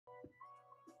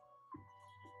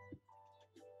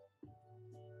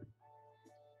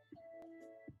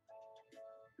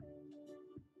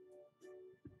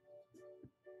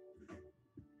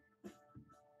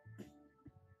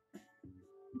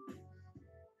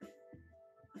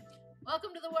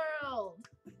Welcome to the world!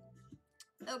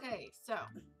 Okay, so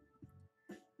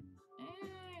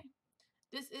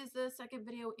this is the second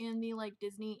video in the like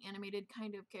Disney animated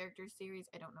kind of character series.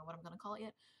 I don't know what I'm gonna call it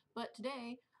yet, but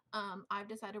today I've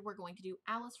decided we're going to do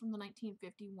Alice from the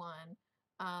 1951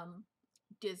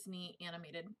 Disney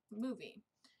animated movie.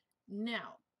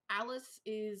 Now, Alice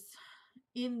is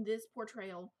in this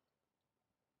portrayal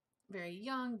very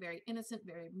young, very innocent,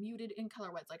 very muted in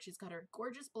color wise. Like she's got her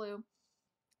gorgeous blue.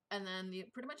 And then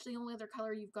pretty much the only other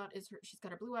color you've got is she's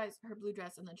got her blue eyes, her blue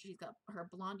dress, and then she's got her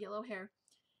blonde yellow hair,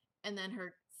 and then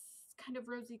her kind of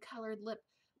rosy colored lip.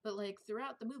 But like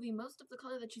throughout the movie, most of the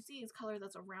color that you see is color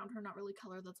that's around her, not really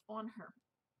color that's on her.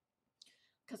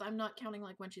 Because I'm not counting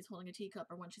like when she's holding a teacup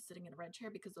or when she's sitting in a red chair,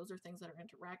 because those are things that are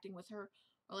interacting with her.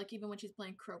 Or like even when she's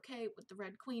playing croquet with the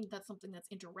Red Queen, that's something that's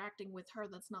interacting with her.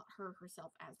 That's not her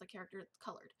herself as the character. It's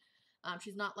colored.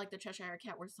 She's not like the Cheshire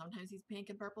Cat where sometimes he's pink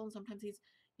and purple and sometimes he's,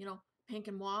 pink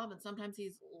and mauve and sometimes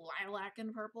he's lilac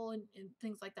and purple and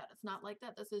things like that. It's not like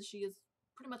that. She is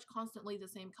pretty much constantly the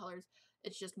same colors.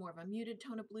 It's just more of a muted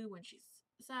tone of blue when she's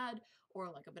sad,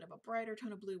 or like a bit of a brighter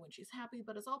tone of blue when she's happy,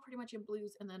 but it's all pretty much in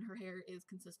blues, and then her hair is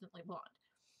consistently blonde.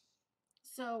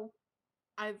 So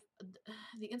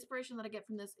the inspiration that I get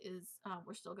from this is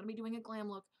we're still going to be doing a glam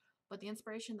look, but the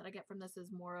inspiration that I get from this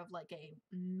is more of like a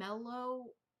mellow,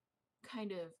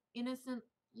 kind of innocent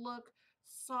look,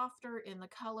 softer in the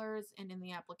colors and in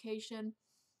the application.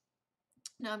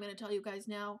 Now I'm going to tell you guys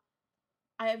now,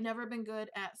 I have never been good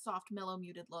at soft, mellow,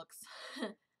 muted looks.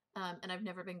 And I've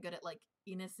never been good at like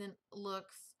innocent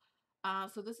looks.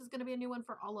 So this is going to be a new one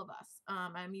for all of us.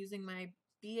 I'm using my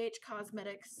BH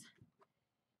Cosmetics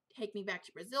Take Me Back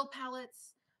to Brazil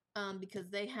palettes because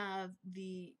they have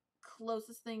the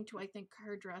closest thing to, I think,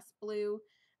 her dress blue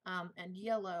and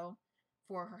yellow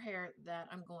for her hair that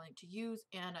I'm going to use.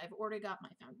 And I've already got my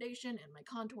foundation and my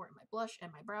contour and my blush and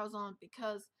my brows on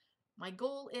because my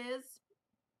goal is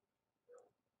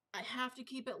I have to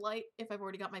keep it light if I've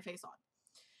already got my face on,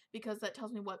 because that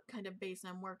tells me what kind of base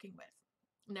I'm working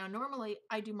with. Now, normally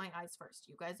I do my eyes first.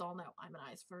 You guys all know I'm an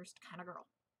eyes first kind of girl.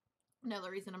 Now,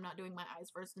 the reason I'm not doing my eyes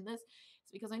first in this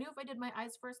is because I knew if I did my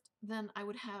eyes first, then I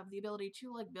would have the ability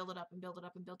to like build it up and build it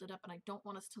up and build it up, and I don't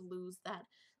want us to lose that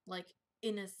like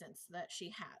innocence that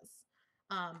she has.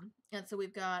 And so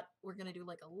we're gonna do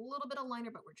like a little bit of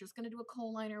liner, but we're just gonna do a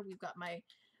kohl liner. We've got my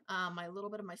my little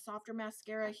bit of my softer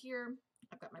mascara here.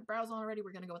 I've got my brows on already.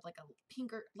 We're gonna go with like a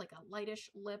pinker, like a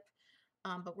lightish lip.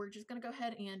 But we're just gonna go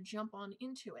ahead and jump on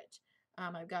into it.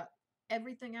 I've got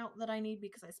everything out that I need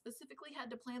because I specifically had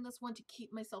to plan this one to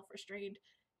keep myself restrained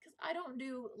because I don't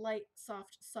do light,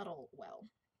 soft, subtle well.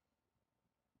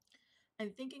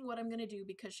 I'm thinking what I'm going to do,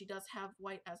 because she does have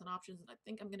white as an option, and I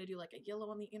think I'm going to do like a yellow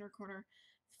on the inner corner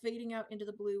fading out into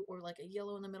the blue, or like a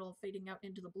yellow in the middle fading out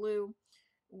into the blue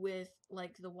with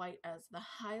like the white as the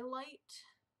highlight,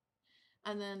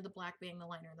 and then the black being the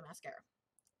liner and the mascara.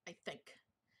 I think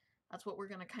that's what we're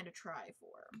going to kind of try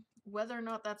for. Whether or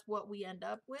not that's what we end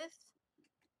up with,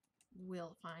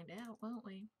 we'll find out, won't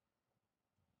we?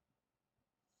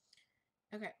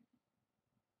 Okay.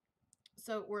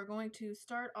 So we're going to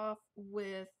start off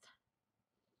with,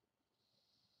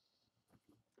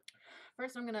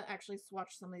 first I'm going to actually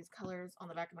swatch some of these colors on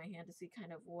the back of my hand to see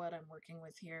kind of what I'm working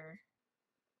with here.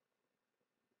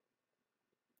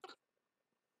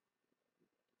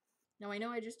 Now I know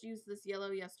I just used this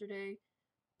yellow yesterday,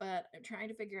 but I'm trying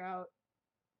to figure out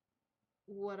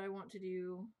what I want to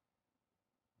do.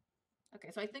 Okay,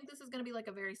 so I think this is going to be like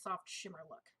a very soft shimmer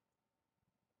look.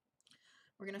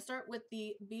 We're going to start with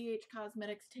the BH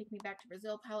Cosmetics Take Me Back to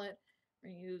Brazil palette.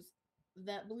 We're going to use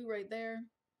that blue right there.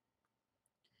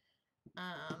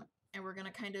 And we're going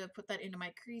to kind of put that into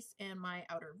my crease and my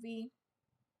outer V.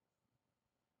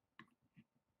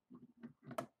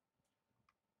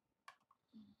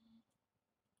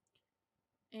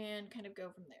 And kind of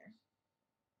go from there.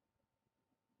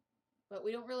 But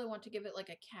we don't really want to give it like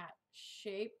a cat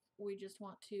shape. We just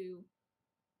want to...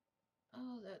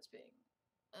 Oh, that's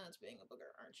being a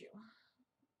booger, aren't you?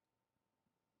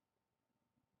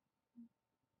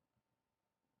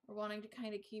 We're wanting to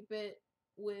kind of keep it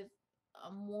with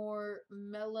a more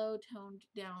mellow, toned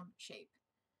down shape.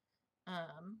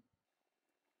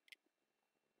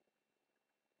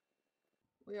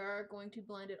 We are going to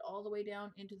blend it all the way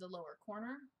down into the lower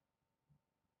corner,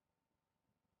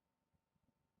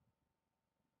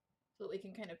 so that we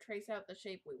can kind of trace out the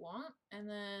shape we want, and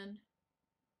then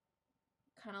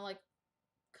kind of like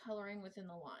coloring within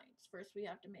the lines. First we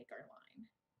have to make our line.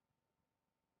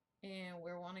 And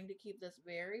we're wanting to keep this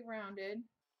very rounded.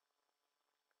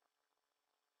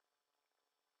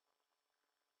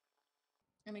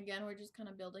 And again, we're just kind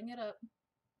of building it up.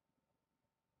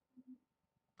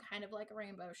 Kind of like a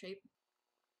rainbow shape.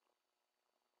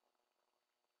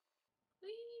 Whee!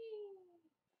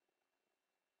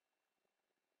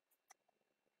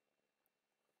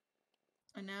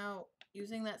 And now,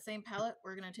 using that same palette,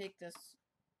 we're going to take this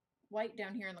white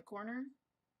down here in the corner.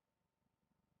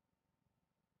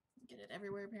 Get it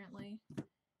everywhere, apparently.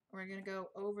 We're going to go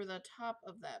over the top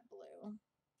of that blue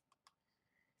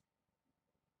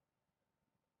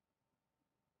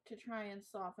to try and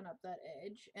soften up that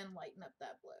edge and lighten up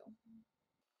that blue.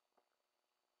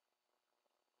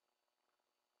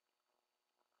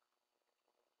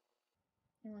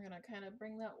 And we're going to kind of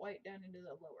bring that white down into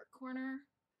the lower corner.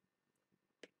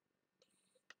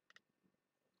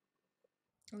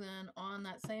 And then on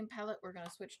that same palette, we're going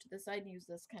to switch to this side and use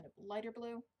this kind of lighter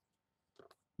blue.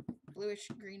 Bluish,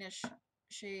 greenish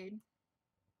shade.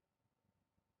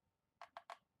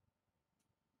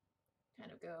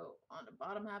 Kind of go on the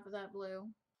bottom half of that blue.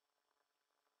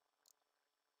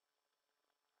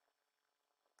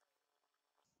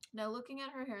 Now looking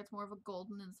at her hair, it's more of a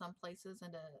golden in some places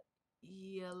and a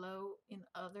yellow in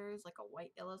others, like a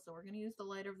white yellow. So we're going to use the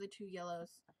lighter of the two yellows.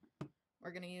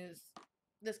 We're going to use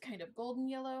this kind of golden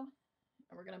yellow,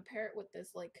 and we're going to pair it with this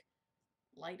like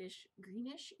lightish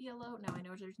greenish yellow. Now I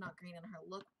know there's not green in her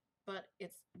look, but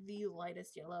it's the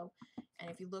lightest yellow. And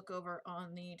if you look over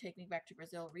on the Take Me Back to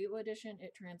Brazil Rio edition,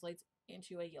 it translates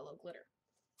into a yellow glitter.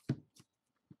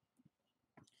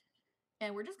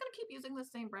 And we're just going to keep using the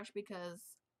same brush because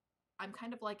I'm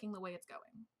kind of liking the way it's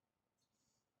going.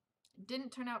 Didn't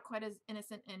turn out quite as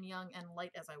innocent and young and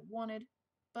light as I wanted,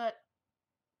 but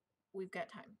we've got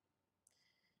time.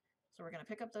 So we're going to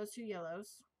pick up those two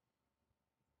yellows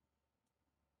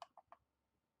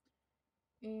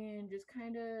and just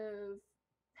kind of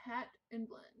pat and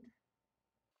blend.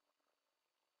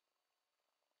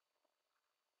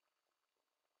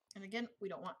 And again, we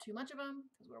don't want too much of them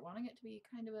because we're wanting it to be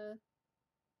kind of a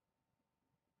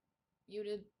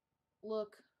muted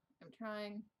look. I'm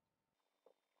trying.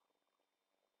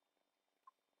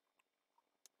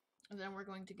 And then we're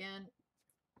going to, again,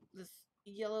 this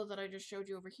yellow that I just showed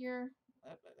you over here,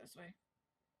 this way.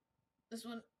 This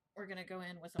one, we're going to go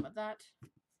in with some of that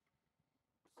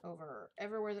over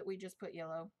everywhere that we just put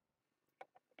yellow.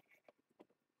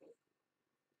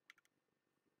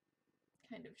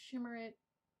 Kind of shimmer it,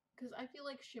 because I feel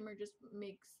like shimmer just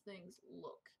makes things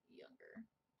look younger.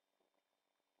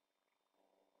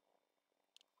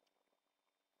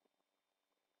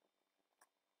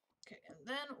 Okay, and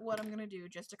then what I'm going to do,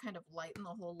 just to kind of lighten the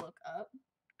whole look up,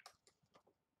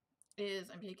 is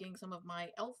I'm taking some of my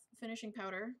e.l.f. finishing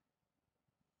powder.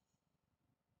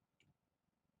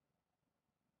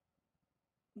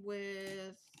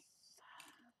 With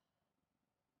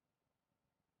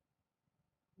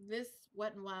this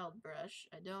Wet n Wild brush.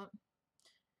 I know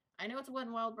it's a Wet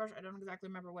n Wild brush. I don't exactly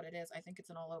remember what it is. I think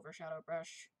it's an all-over shadow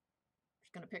brush.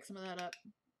 Just going to pick some of that up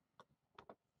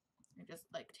and just,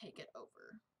 like, take it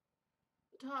over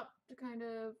the top to kind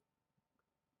of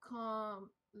calm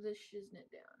the shiznit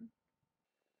down.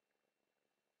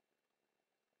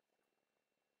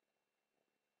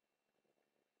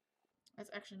 That's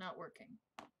actually not working.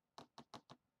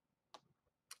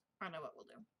 I know what we'll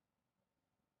do.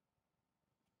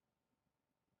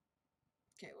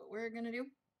 Okay, what we're going to do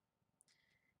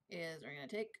is we're going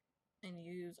to take and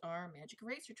use our magic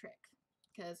eraser trick.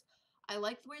 Because I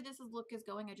like where this look is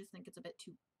going, I just think it's a bit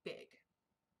too big.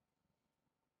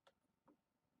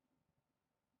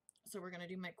 So we're going to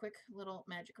do my quick little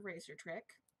magic eraser trick.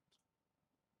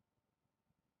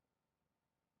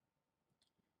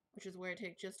 Which is where I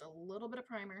take just a little bit of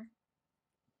primer.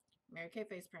 Mary Kay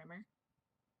face primer.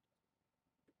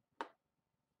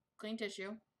 Clean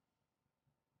tissue.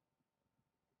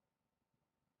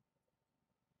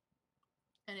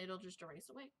 And it'll just erase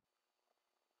away.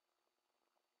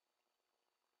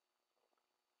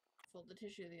 Fold the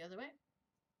tissue the other way.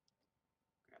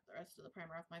 Grab the rest of the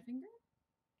primer off my finger.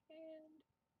 And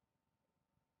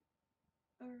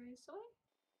erase away.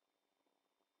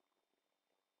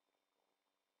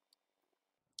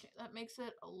 Okay, that makes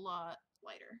it a lot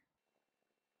lighter.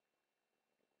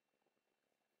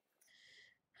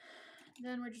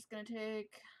 Then we're just going to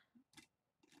take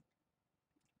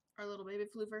our little baby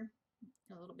floofer,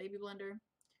 a little baby blender,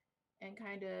 and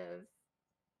kind of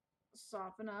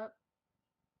soften up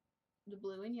the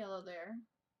blue and yellow there.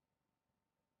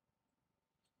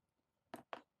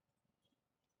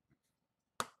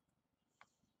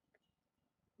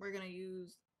 We're going to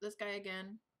use this guy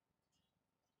again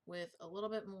with a little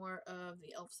bit more of the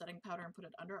e.l.f. setting powder and put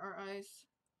it under our eyes.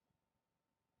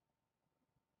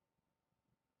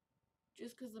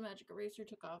 just because the magic eraser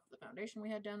took off the foundation we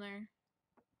had down there.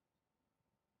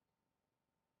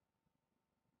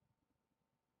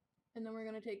 And then we're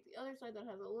going to take the other side that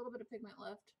has a little bit of pigment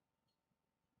left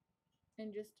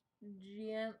and just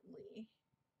gently,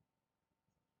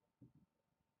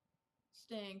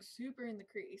 staying super in the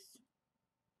crease.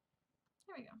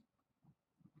 There we go.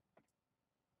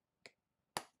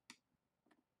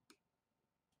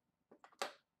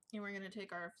 And we're going to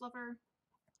take our fluffer.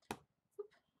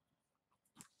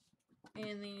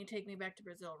 And then you take me back to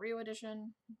Brazil Rio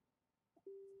edition.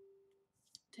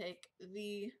 Take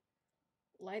the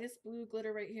lightest blue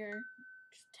glitter right here.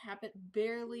 Just tap it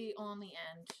barely on the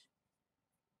end.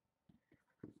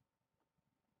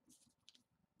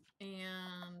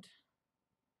 And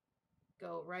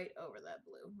go right over that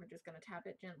blue. We're just going to tap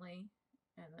it gently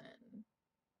and then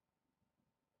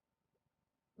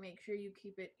make sure you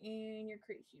keep it in your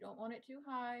crease. You don't want it too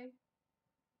high.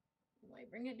 You might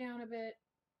bring it down a bit.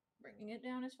 Bringing it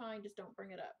down is fine, just don't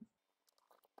bring it up.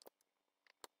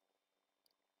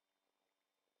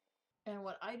 And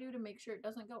what I do to make sure it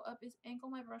doesn't go up is angle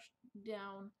my brush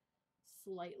down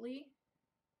slightly.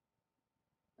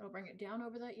 It'll bring it down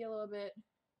over that yellow a bit.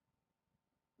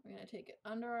 We're going to take it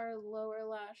under our lower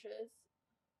lashes.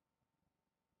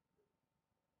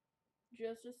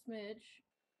 Just a smidge.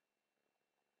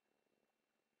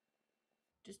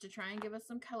 Just to try and give us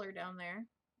some color down there.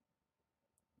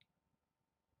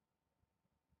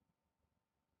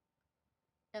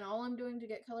 And all I'm doing to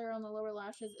get color on the lower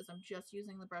lashes is I'm just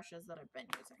using the brushes that I've been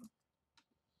using.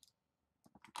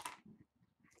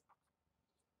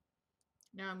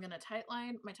 Now I'm going to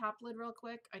tightline my top lid real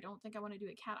quick. I don't think I want to do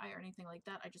a cat eye or anything like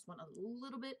that. I just want a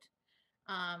little bit.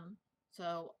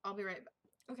 So I'll be right back.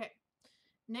 Okay.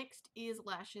 Next is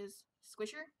lashes.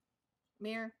 Squisher.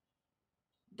 Mirror.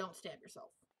 Don't stab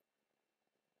yourself.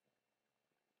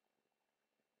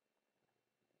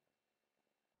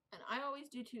 And I always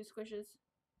do 2 squishes.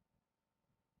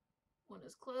 One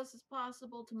as close as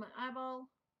possible to my eyeball.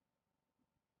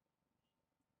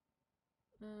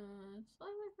 Slightly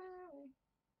further away.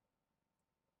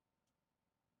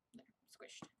 There,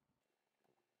 squished.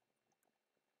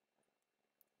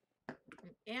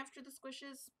 And after the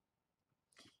squishes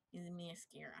is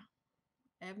mascara.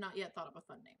 I have not yet thought of a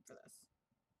fun name for this.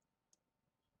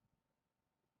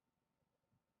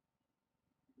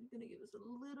 I'm gonna give us a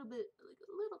little bit, like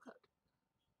a little cut.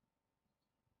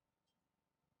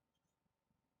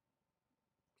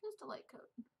 Just a light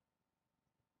coat.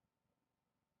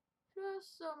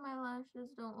 Just so my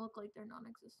lashes don't look like they're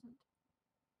non-existent.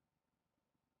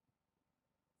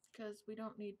 Because we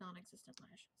don't need non-existent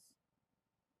lashes.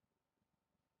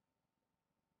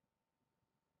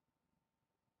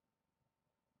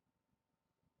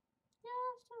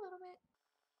 Just a little bit.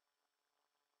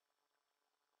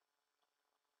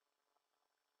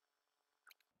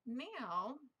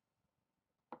 Now,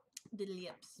 the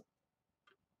lips.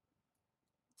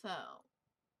 So,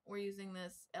 we're using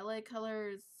this LA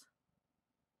Colors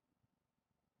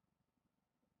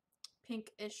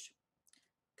pinkish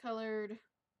colored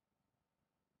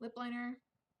lip liner.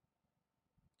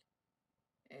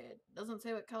 It doesn't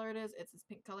say what color it is, it's this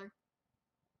pink color.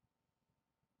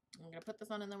 I'm going to put this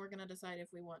on and then we're going to decide if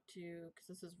we want to, because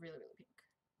this is really, really pink.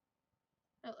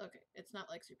 Oh, okay, it's not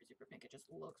like super, super pink, it just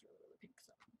looks really, really pink,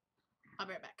 so I'll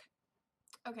be right back.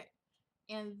 Okay,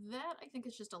 and that I think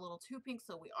is just a little too pink,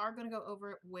 so we are going to go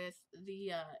over it with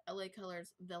the LA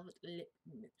Colors Velvet Lip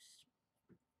Mousse.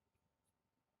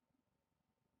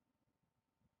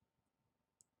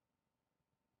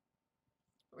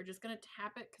 We're just going to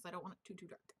tap it because I don't want it too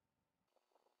dark.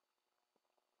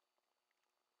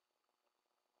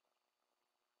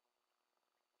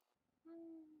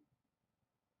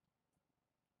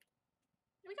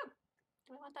 Here we go.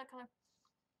 Do I want that color?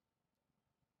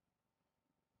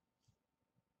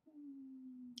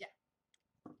 Yeah.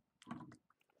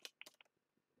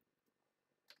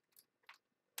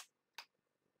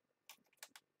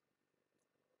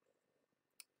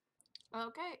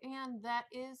 Okay, and that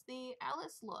is the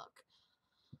Alice look.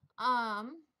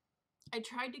 I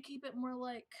tried to keep it more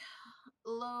like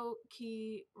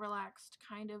low-key, relaxed,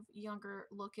 kind of younger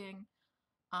looking.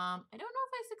 I don't know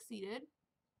if I succeeded.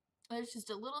 There's just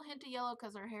a little hint of yellow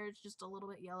because her hair is just a little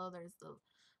bit yellow. There's the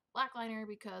black liner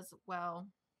because, well,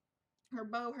 her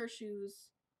bow, her shoes,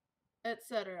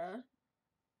 etc.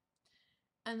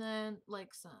 And then, like,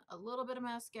 a little bit of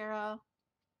mascara.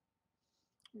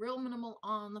 Real minimal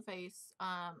on the face.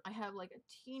 I have, like, a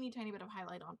teeny tiny bit of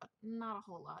highlight on, but not a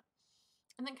whole lot.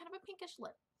 And then kind of a pinkish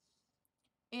lip.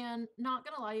 And not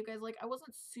gonna lie, you guys, like, I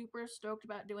wasn't super stoked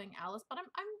about doing Alice, but I kind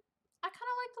of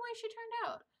like the way she turned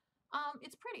out.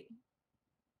 It's pretty.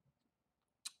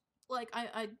 like,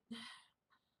 I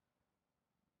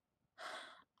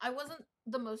wasn't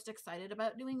the most excited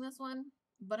about doing this one,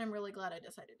 but I'm really glad I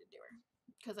decided to do her.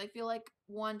 Because I feel like,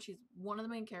 one, she's one of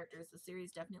the main characters. The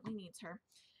series definitely needs her.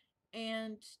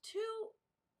 And two,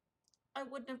 I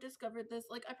wouldn't have discovered this.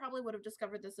 Like, I probably would have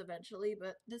discovered this eventually,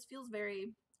 but this feels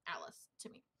very Alice to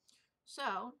me.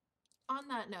 So, on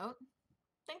that note,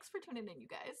 thanks for tuning in, you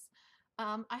guys.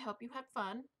 I hope you had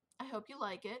fun. I hope you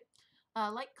like it.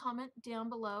 Like, comment down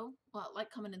below. Well,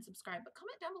 like, comment, and subscribe. But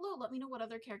comment down below. Let me know what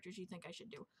other characters you think I should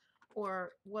do.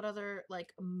 Or what other,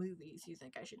 like, movies you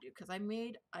think I should do. Because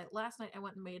last night I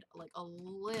went and made, like, a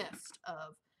list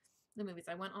of the movies.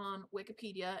 I went on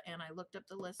Wikipedia and I looked up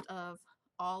the list of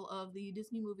all of the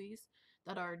Disney movies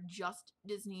that are just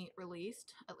Disney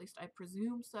released. At least I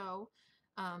presume so,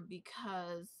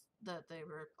 because they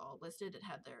were all listed. It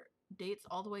had their dates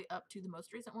all the way up to the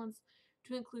most recent ones,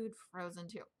 to include Frozen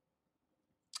 2.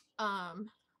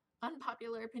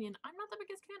 Unpopular opinion, I'm not the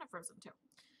biggest fan of Frozen 2.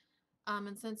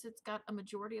 And since it's got a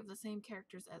majority of the same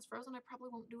characters as Frozen, I probably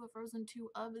won't do a Frozen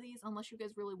 2 of these unless you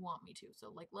guys really want me to.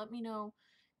 So, like, let me know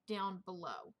down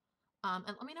below. And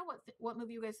let me know what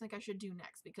movie you guys think I should do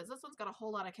next, because this one's got a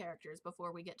whole lot of characters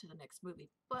before we get to the next movie.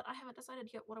 But I haven't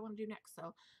decided yet what I want to do next,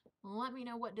 so let me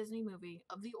know what Disney movie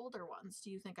of the older ones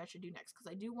do you think I should do next, because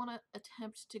I do want to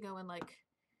attempt to go in, like,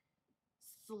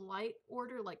 slight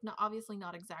order, like, not obviously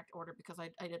not exact order, because I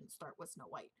didn't start with Snow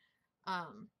White.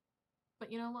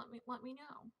 But, you know, let me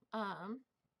know.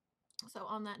 So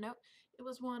on that note, it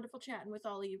was wonderful chatting with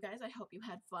all of you guys. I hope you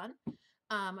had fun.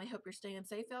 I hope you're staying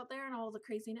safe out there and all the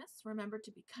craziness. Remember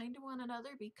to be kind to one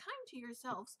another. Be kind to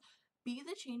yourselves. Be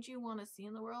the change you want to see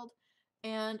in the world.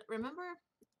 And remember,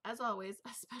 as always,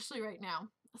 especially right now,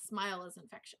 a smile is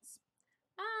infectious.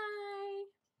 Bye!